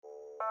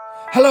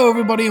Hello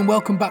everybody and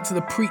welcome back to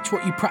the Preach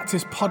What You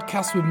Practice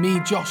podcast with me,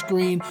 Josh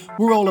Green.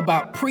 We're all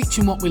about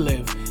preaching what we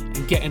live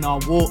and getting our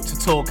walk to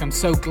talk. I'm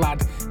so glad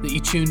that you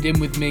tuned in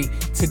with me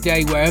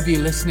today. Wherever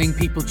you're listening,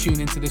 people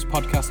tune into this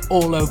podcast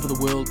all over the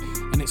world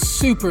and it's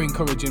super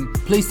encouraging.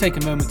 Please take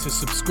a moment to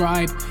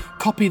subscribe,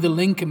 copy the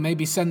link and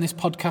maybe send this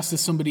podcast to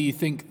somebody you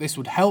think this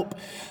would help.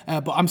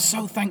 But I'm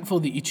so thankful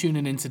that you're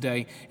tuning in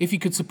today. If you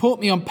could support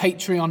me on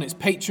Patreon, it's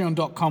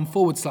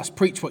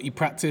patreon.com/preach what you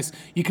practice.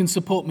 You can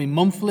support me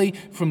monthly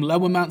from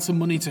low amounts of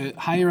money to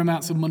higher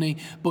amounts of money,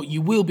 but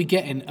you will be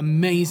getting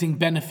amazing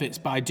benefits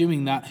by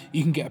doing that.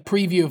 You can get a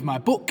preview of my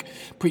book,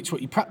 Preach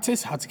What You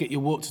Practice, How to Get Your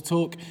Walk to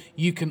Talk.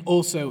 You can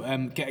also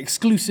get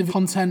exclusive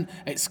content,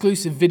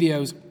 exclusive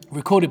videos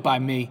recorded by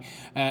me,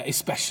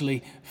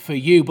 especially for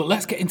you. But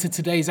let's get into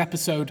today's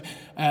episode.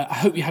 I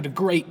hope you had a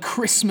great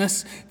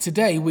Christmas.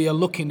 Today we are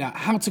looking at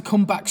how to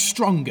come back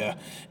stronger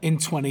in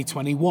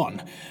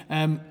 2021.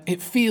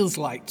 It feels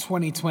like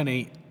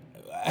 2020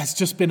 has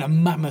just been a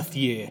mammoth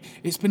year.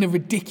 It's been a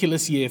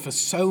ridiculous year for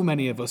so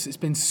many of us. It's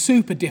been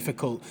super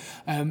difficult.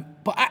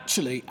 But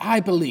actually, I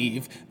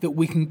believe that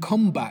we can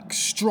come back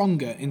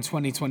stronger in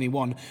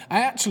 2021.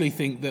 I actually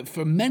think that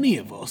for many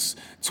of us,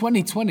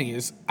 2020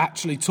 has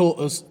actually taught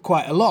us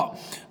quite a lot.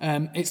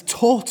 It's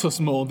taught us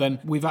more than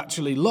we've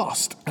actually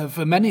lost.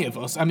 For many of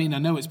us, I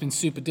know it's been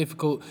super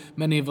difficult.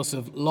 Many of us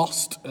have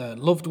lost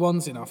loved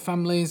ones in our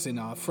families, in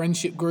our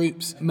friendship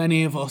groups.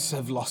 Many of us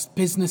have lost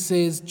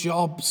businesses,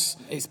 jobs.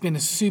 It's been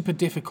a super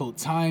difficult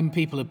time.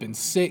 People have been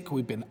sick.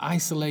 We've been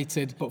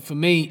isolated. But for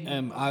me,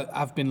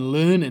 I've been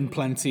learning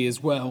plenty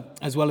as well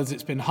as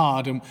it's been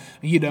hard. And,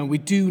 we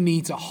do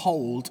need to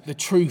hold the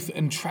truth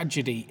and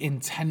tragedy in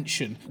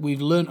tension.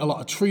 We've learned a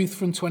lot of truth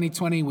from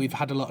 2020. We've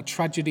had a lot of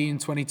tragedy in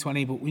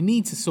 2020, but we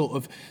need to sort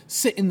of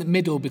sit in the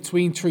middle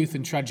between truth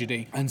and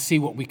tragedy and see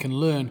what we can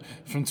learn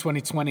from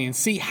 2020 and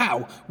see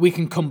how we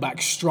can come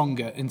back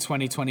stronger in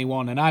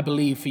 2021. And I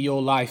believe for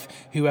your life,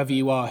 whoever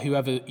you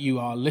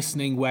are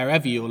listening,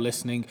 wherever you're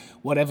listening,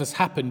 whatever's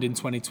happened in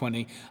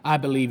 2020, I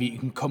believe you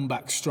can come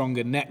back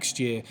stronger next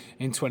year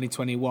in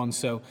 2021.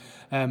 So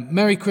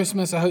Merry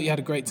Christmas. I hope you had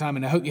a great time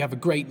and I hope you have a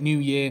great New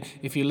Year.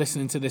 If you're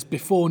listening to this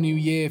before New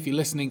Year, if you're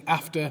listening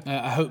after,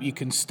 I hope you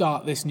can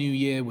start this new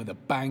year with a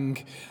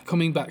bang,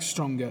 coming back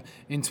stronger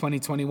in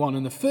 2021.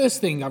 And the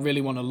first thing I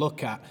really want to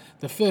look at,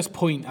 the first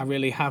point I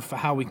really have for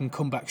how we can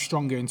come back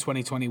stronger in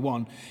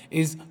 2021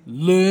 is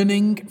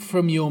learning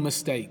from your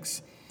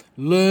mistakes.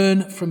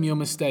 Learn from your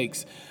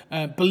mistakes.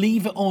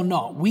 Believe it or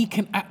not, we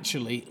can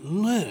actually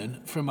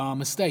learn from our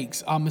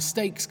mistakes. Our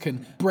mistakes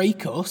can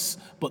break us,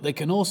 but they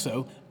can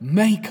also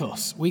make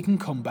us. We can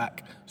come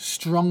back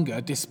stronger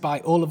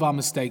despite all of our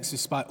mistakes,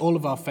 despite all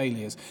of our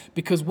failures.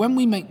 Because when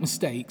we make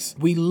mistakes,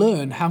 we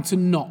learn how to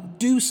not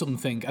do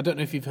something. I don't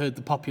know if you've heard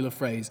the popular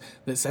phrase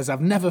that says,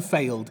 I've never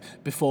failed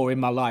before in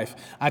my life.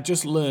 I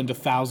just learned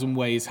 1,000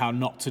 ways how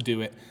not to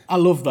do it. I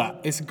love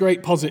that. It's a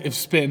great positive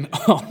spin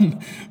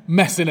on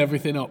messing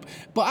everything up.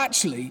 But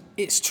actually,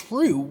 it's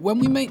true. When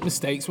we make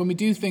mistakes, when we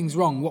do things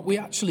wrong, what we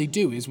actually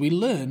do is we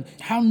learn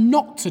how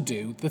not to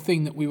do the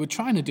thing that we were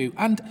trying to do.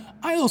 And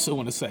I also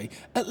want to say,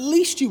 at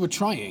least you were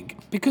trying.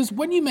 Because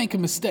when you make a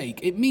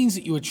mistake, it means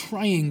that you were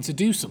trying to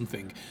do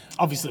something.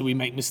 Obviously, we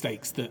make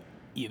mistakes that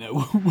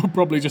were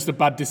probably just a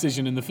bad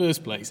decision in the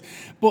first place.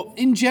 But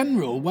in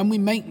general, when we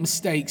make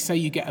mistakes, say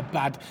you get a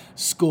bad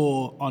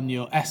score on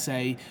your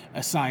essay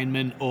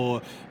assignment,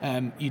 or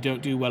you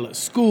don't do well at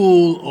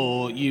school,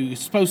 or you're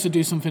supposed to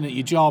do something at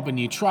your job and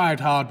you tried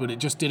hard but it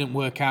just didn't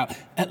work out,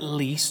 at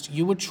least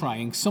you were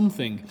trying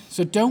something.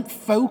 So don't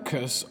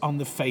focus on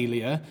the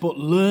failure, but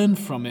learn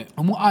from it.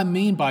 And what I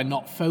mean by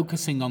not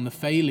focusing on the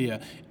failure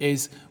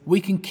is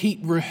we can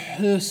keep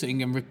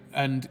rehearsing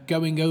and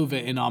going over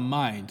in our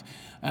mind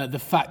the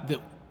fact that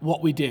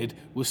what we did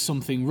was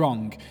something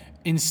wrong.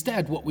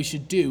 Instead, what we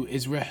should do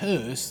is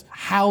rehearse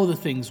how the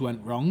things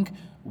went wrong,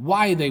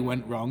 why they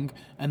went wrong,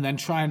 and then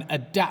try and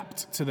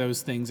adapt to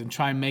those things and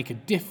try and make a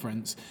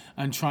difference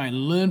and try and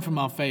learn from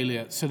our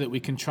failure so that we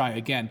can try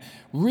again.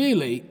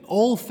 Really,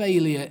 all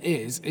failure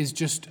is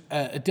just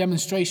a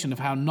demonstration of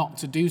how not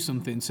to do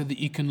something so that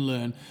you can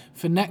learn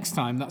for next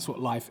time. That's what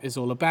life is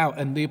all about.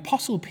 And the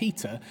Apostle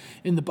Peter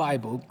in the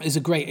Bible is a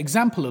great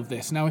example of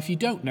this. Now, if you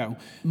don't know,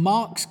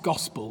 Mark's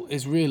gospel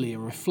is really a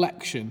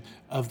reflection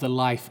of the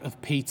life of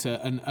Peter.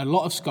 And a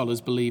lot of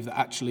scholars believe that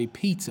actually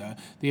Peter,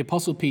 the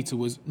Apostle Peter,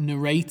 was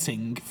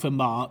narrating for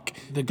Mark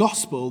the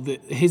gospel,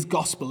 his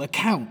gospel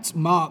account.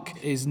 Mark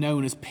is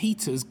known as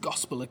Peter's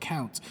gospel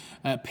account,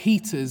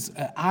 Peter's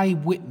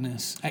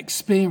eyewitness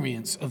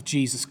experience of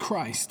Jesus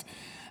Christ.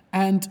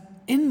 And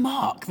in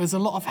Mark, there's a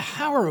lot of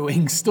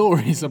harrowing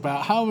stories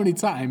about how many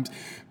times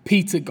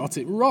Peter got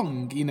it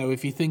wrong.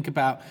 If you think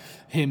about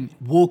him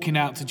walking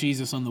out to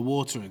Jesus on the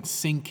water and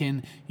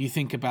sinking, you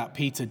think about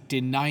Peter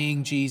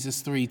denying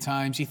Jesus 3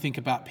 times, you think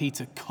about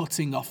Peter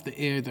cutting off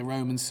the ear of the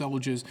Roman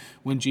soldiers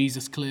when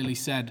Jesus clearly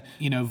said,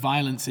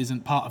 violence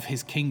isn't part of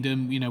his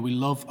kingdom, we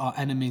love our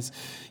enemies.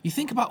 You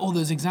think about all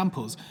those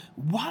examples.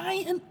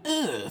 Why on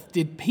earth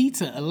did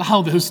Peter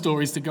allow those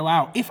stories to go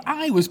out? If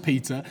I was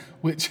Peter,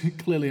 which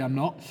clearly I'm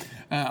not,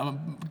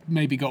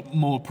 maybe got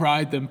more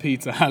pride than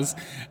Peter has,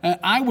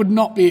 I would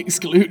not be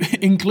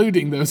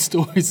including those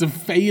stories of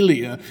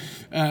failure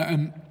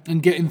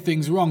and getting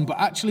things wrong, but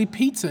actually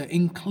Peter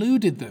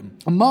included them.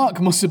 And Mark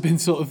must have been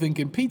sort of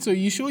thinking, Peter, are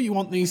you sure you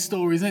want these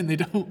stories in? They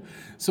don't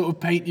sort of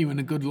paint you in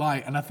a good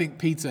light. And I think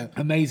Peter,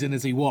 amazing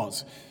as he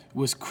was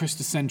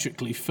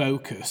Christocentrically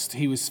focused.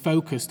 He was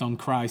focused on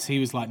Christ. He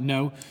was like,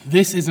 no,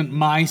 this isn't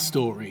my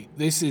story.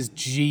 This is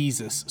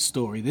Jesus'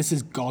 story. This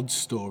is God's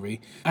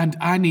story. And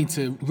I need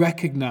to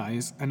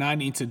recognize and I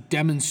need to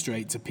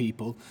demonstrate to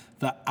people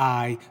that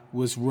I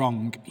was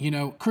wrong.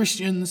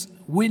 Christians,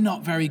 we're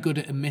not very good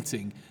at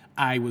admitting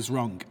I was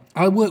wrong.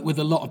 I work with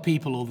a lot of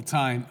people all the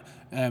time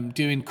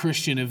doing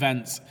Christian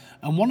events.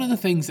 And one of the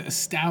things that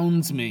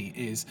astounds me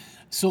is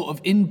sort of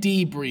in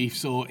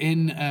debriefs or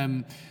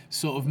in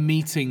sort of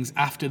meetings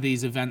after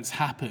these events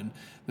happen,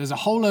 there's a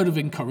whole load of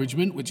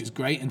encouragement, which is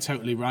great and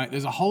totally right.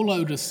 There's a whole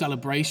load of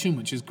celebration,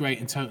 which is great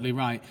and totally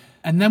right.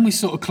 And then we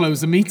sort of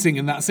close the meeting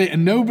and that's it.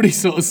 And nobody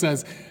sort of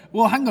says,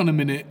 well, hang on a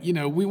minute,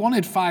 we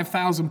wanted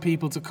 5,000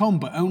 people to come,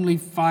 but only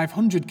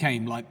 500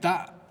 came. Like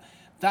that.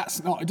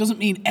 It doesn't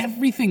mean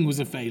everything was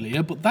a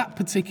failure, but that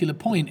particular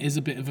point is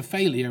a bit of a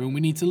failure, and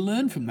we need to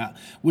learn from that.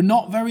 We're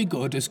not very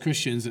good as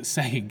Christians at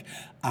saying,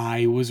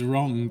 I was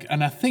wrong.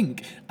 And I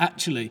think,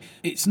 actually,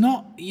 it's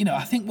not,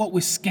 I think what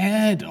we're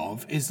scared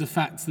of is the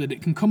fact that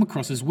it can come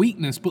across as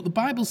weakness, but the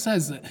Bible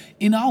says that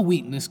in our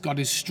weakness, God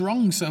is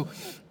strong. So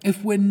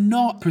if we're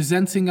not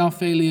presenting our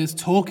failures,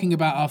 talking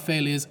about our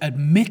failures,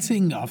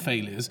 admitting our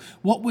failures,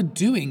 what we're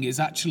doing is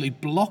actually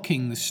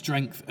blocking the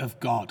strength of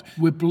God.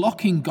 We're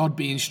blocking God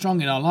being strong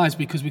in our lives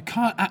because we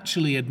can't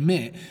actually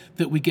admit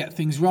that we get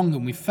things wrong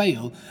and we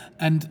fail.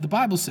 And the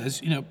Bible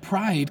says,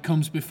 pride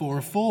comes before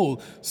a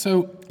fall.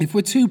 So if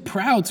we're too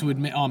proud to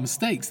admit our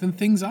mistakes, then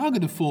things are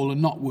going to fall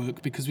and not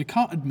work because we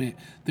can't admit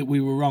that we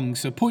were wrong.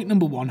 So point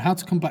number 1, how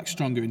to come back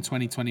stronger in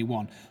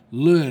 2021.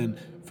 Learn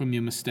from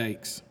your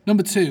mistakes.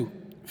 Number 2,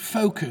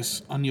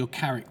 focus on your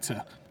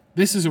character.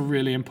 This is a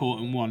really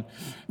important one.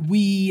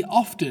 We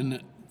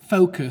often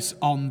focus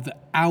on the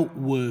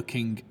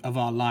outworking of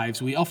our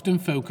lives. We often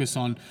focus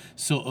on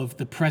sort of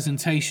the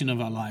presentation of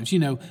our lives,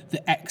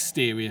 the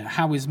exterior.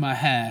 How is my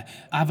hair?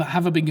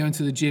 Have I been going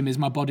to the gym? Is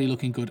my body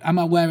looking good? Am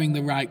I wearing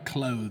the right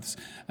clothes?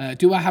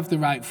 Do I have the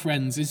right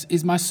friends?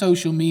 Is my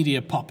social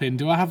media popping?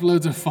 Do I have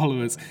loads of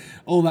followers?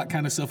 All that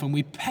kind of stuff. And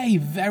we pay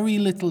very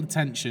little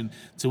attention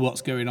to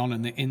what's going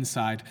on the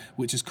inside,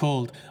 which is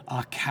called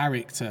our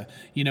character.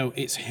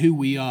 It's who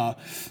we are.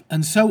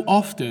 And so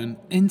often,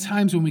 in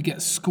times when we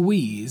get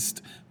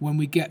squeezed, when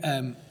we get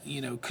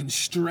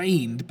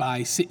constrained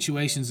by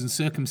situations and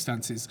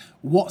circumstances,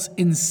 what's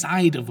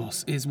inside of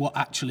us is what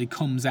actually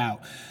comes out.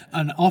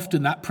 And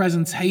often that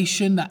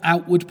presentation, that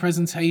outward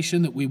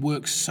presentation that we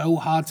work so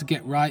hard to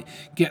get right,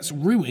 gets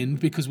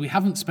ruined because we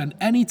haven't spent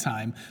any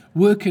time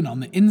working on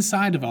the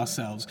inside of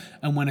ourselves.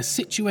 And when a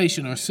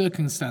situation or a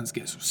circumstance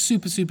gets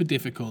super, super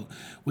difficult,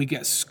 we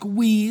get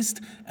squeezed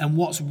and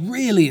what's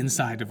really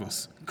inside of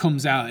us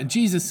comes out. And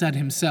Jesus said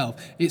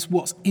himself, it's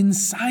what's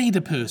inside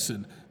a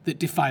person that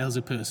defiles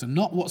a person,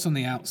 not what's on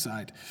the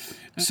outside.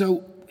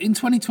 So in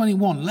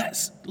 2021,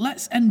 let's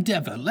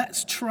endeavor,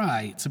 let's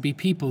try to be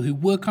people who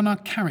work on our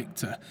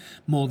character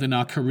more than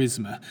our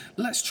charisma.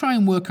 Let's try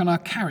and work on our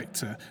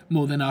character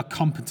more than our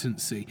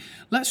competency.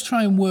 Let's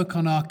try and work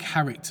on our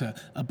character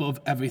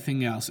above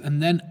everything else.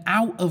 And then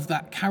out of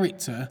that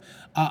character,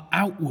 our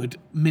outward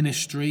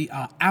ministry,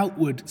 our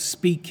outward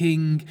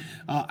speaking,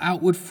 our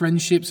outward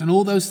friendships, and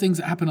all those things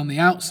that happen on the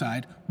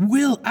outside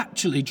will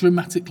actually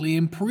dramatically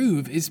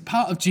improve. It's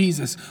part of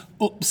Jesus'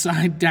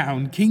 upside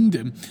down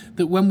kingdom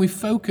that when we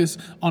focus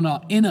on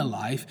our inner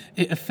life,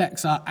 it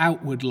affects our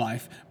outward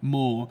life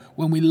more.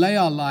 When we lay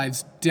our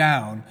lives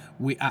down,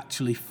 we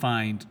actually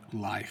find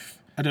life.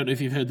 I don't know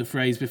if you've heard the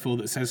phrase before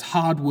that says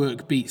hard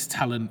work beats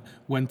talent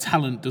when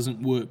talent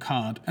doesn't work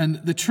hard. And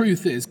the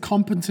truth is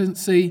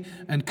competency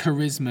and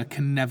charisma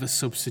can never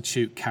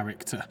substitute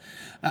character.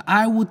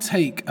 I would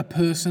take a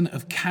person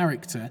of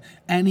character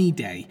any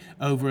day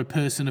over a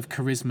person of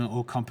charisma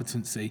or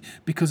competency,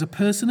 because a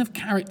person of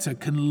character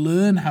can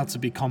learn how to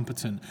be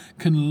competent,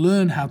 can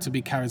learn how to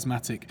be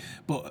charismatic,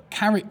 but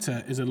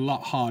character is a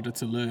lot harder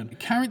to learn.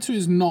 Character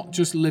is not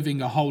just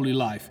living a holy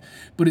life,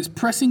 but it's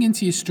pressing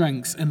into your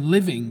strengths and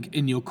living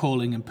in your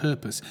calling and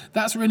purpose.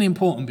 That's really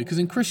important because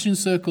in Christian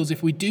circles,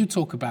 if we do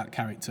talk about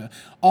character,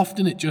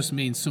 often it just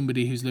means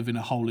somebody who's living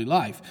a holy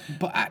life.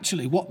 But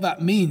actually what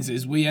that means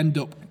is we end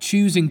up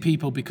choosing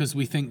people because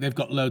we think they've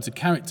got loads of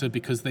character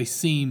because they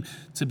seem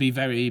to be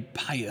very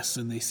pious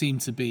and they seem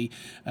to be,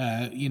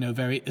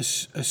 very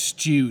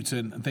astute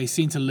and they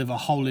seem to live a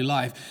holy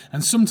life.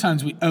 And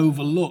sometimes we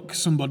overlook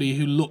somebody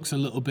who looks a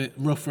little bit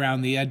rough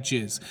around the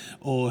edges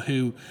or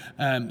who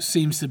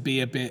seems to be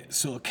a bit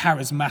sort of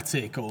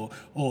charismatic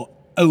or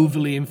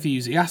overly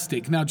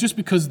enthusiastic. Now, just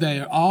because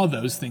there are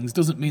those things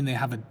doesn't mean they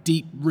have a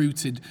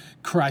deep-rooted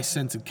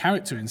Christ-centered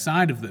character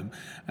inside of them.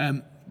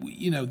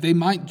 They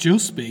might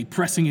just be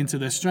pressing into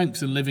their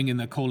strengths and living in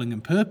their calling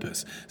and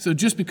purpose. So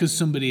just because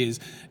somebody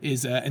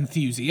is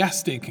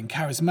enthusiastic and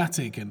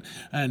charismatic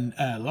and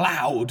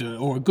loud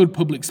or a good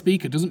public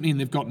speaker doesn't mean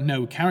they've got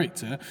no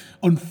character.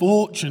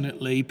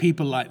 Unfortunately,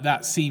 people like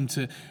that seem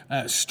to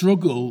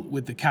struggle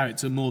with the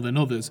character more than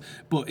others.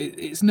 But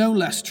it's no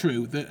less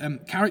true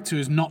that character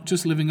is not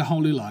just living a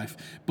holy life,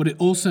 but it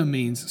also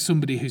means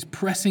somebody who's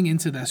pressing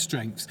into their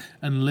strengths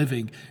and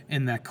living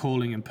in their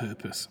calling and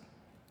purpose.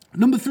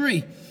 Number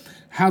 3,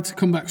 how to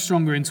come back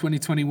stronger in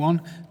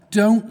 2021.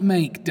 Don't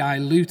make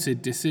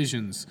diluted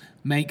decisions.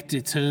 Make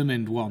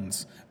determined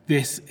ones.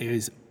 This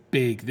is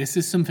big. This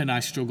is something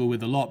I struggle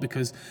with a lot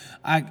because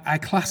I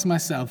class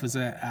myself as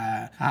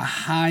a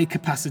high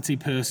capacity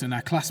person.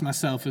 I class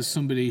myself as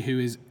somebody who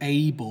is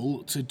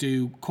able to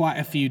do quite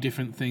a few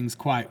different things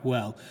quite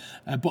well.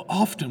 But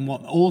often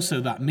what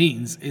also that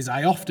means is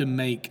I often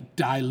make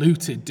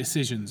diluted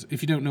decisions.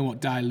 If you don't know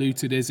what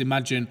diluted is,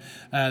 imagine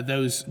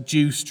those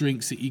juice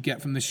drinks that you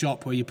get from the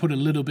shop where you put a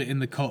little bit in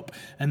the cup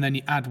and then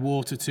you add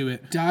water to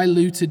it.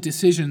 Diluted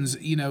decisions,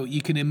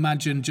 you can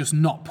imagine just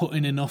not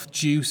putting enough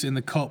juice in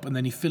the cup and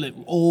then you fill it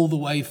all the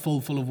way full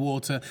of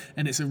water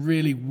and it's a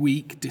really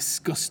weak,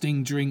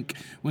 disgusting drink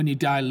when you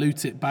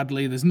dilute it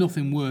badly. There's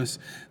nothing worse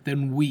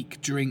than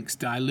weak drinks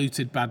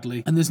diluted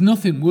badly. And there's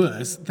nothing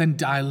worse than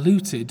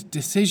diluted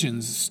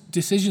decisions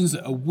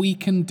that are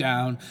weakened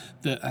down,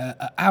 that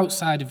are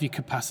outside of your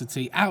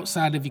capacity,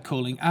 outside of your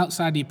calling,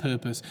 outside of your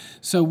purpose.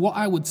 So what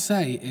I would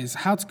say is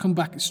how to come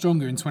back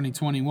stronger in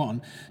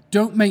 2021.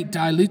 Don't make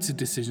diluted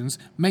decisions,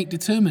 make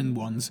determined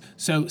ones.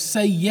 So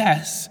say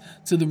yes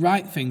to the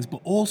right things,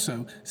 but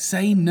also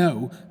say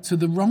no to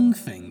the wrong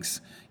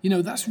things.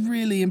 That's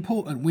really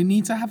important. We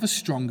need to have a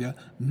stronger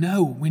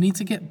no. We need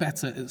to get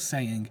better at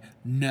saying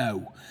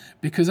no.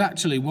 Because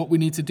actually what we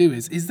need to do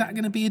is that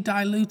going to be a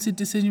diluted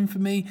decision for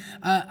me?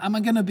 Am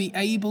I going to be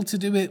able to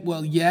do it?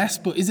 Well, yes,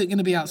 but is it going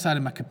to be outside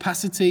of my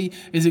capacity?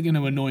 Is it going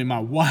to annoy my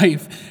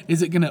wife?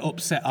 Is it going to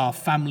upset our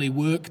family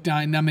work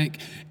dynamic?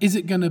 Is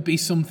it going to be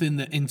something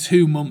that in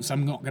 2 months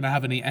I'm not going to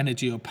have any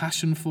energy or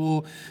passion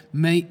for?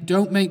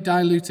 Don't make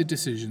diluted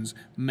decisions,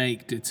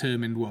 make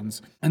determined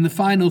ones. And the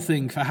final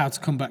thing for how to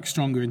come back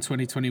stronger in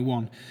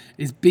 2021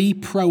 is be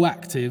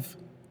proactive,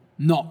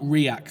 not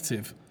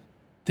reactive.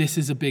 This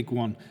is a big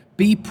one.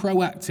 Be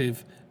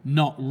proactive,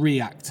 not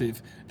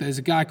reactive. There's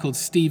a guy called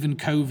Stephen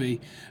Covey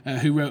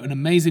who wrote an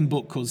amazing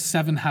book called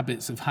 7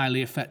 Habits of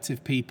Highly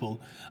Effective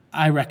People.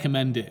 I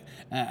recommend it.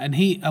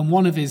 And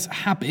one of his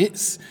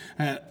habits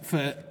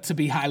to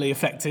be highly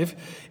effective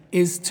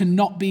is to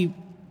not be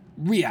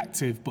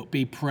reactive but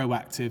be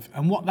proactive.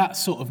 And what that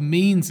sort of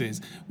means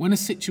is when a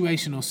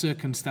situation or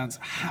circumstance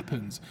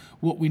happens,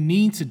 what we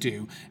need to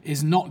do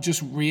is not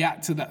just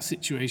react to that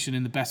situation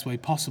in the best way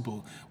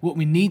possible. What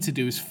we need to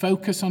do is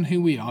focus on who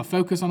we are,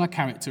 focus on our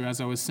character, as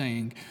I was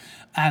saying,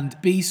 and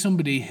be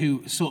somebody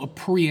who sort of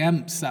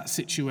preempts that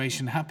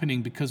situation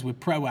happening because we're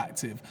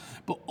proactive,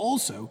 but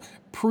also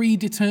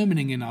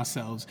predetermining in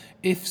ourselves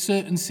if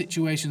certain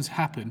situations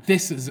happen,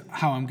 this is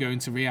how I'm going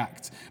to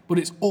react. But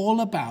it's all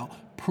about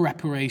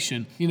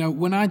preparation.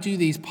 When I do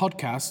these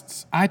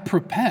podcasts, I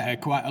prepare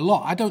quite a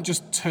lot. I don't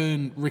just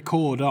turn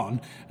record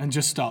on and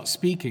just start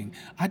speaking.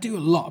 I do a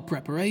lot of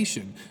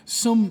preparation.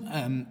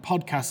 Some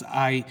podcasts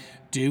I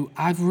do,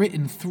 I've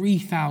written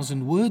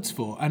 3,000 words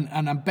for, and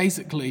I'm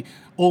basically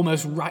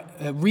almost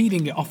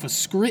reading it off a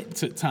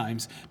script at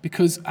times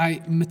because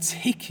I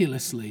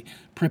meticulously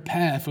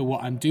prepare for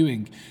what I'm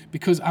doing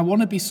because I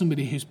want to be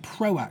somebody who's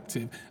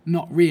proactive,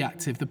 not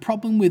reactive. The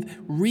problem with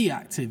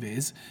reactive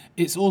is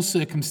it's all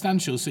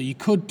circumstantial. So you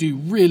could do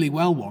really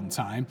well one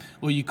time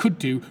or you could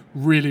do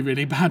really,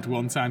 really bad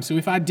one time. So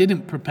if I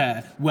didn't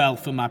prepare well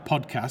for my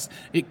podcast,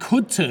 it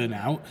could turn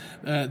out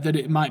that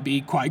it might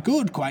be quite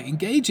good, quite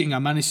engaging. I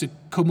managed to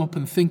come up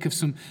and think of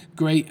some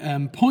great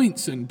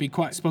points and be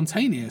quite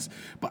spontaneous.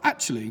 But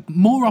actually,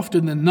 more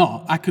often than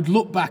not, I could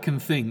look back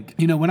and think,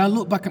 when I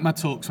look back at my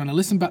talks, when I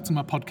listen back to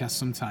my podcast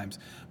sometimes,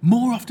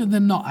 more often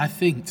than not, I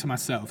think to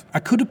myself, I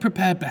could have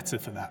prepared better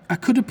for that. I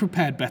could have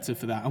prepared better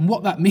for that. And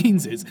what that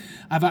means is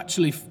I've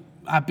actually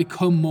I've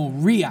become more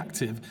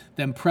reactive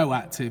than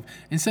proactive.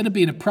 Instead of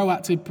being a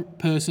proactive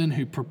person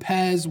who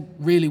prepares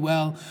really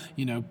well,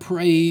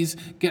 prays,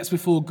 gets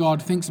before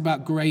God, thinks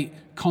about great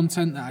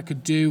content that I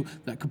could do,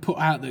 that I could put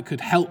out, that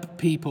could help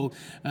people,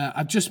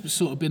 I've just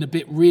sort of been a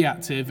bit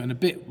reactive and a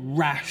bit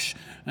rash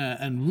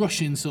and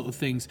rushing sort of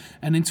things.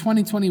 And in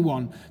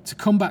 2021, to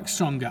come back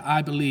stronger,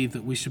 I believe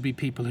that we should be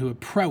people who are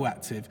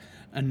proactive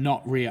and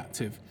not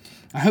reactive.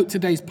 I hope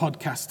today's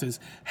podcast has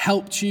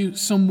helped you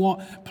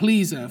somewhat.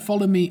 Please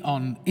follow me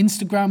on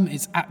Instagram.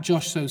 It's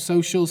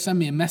 @JoshSoSocial. Send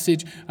me a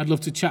message. I'd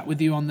love to chat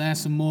with you on there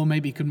some more.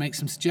 Maybe you could make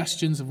some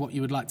suggestions of what you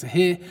would like to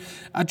hear.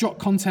 I drop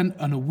content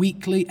on a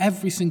weekly,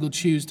 every single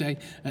Tuesday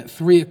at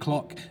 3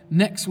 o'clock.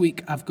 Next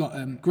week, I've got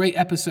a great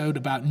episode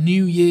about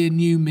New Year,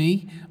 New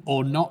Me,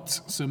 or not.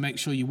 So make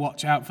sure you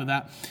watch out for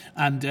that.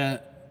 And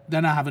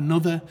then I have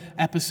another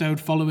episode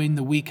following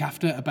the week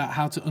after about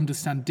how to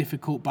understand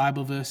difficult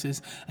Bible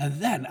verses.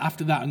 And then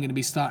after that, I'm going to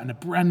be starting a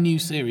brand new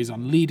series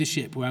on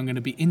leadership where I'm going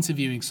to be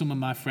interviewing some of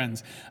my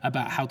friends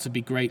about how to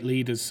be great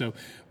leaders. So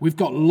we've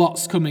got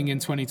lots coming in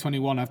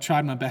 2021. I've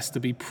tried my best to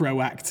be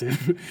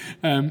proactive.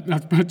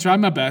 I've tried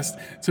my best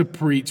to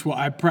preach what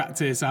I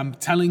practice. I'm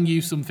telling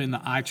you something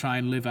that I try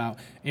and live out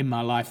in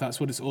my life. That's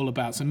what it's all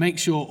about. So make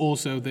sure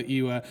also that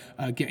you are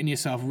getting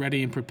yourself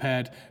ready and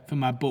prepared for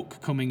my book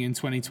coming in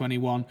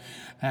 2021.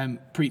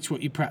 Preach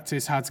What You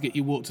Practice, How to Get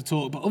Your Walk to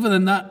Talk. But other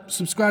than that,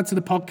 subscribe to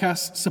the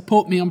podcast,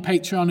 support me on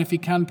Patreon if you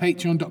can,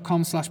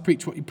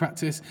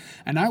 patreon.com/preachwhatyoupractice,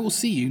 and I will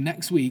see you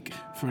next week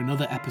for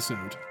another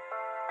episode.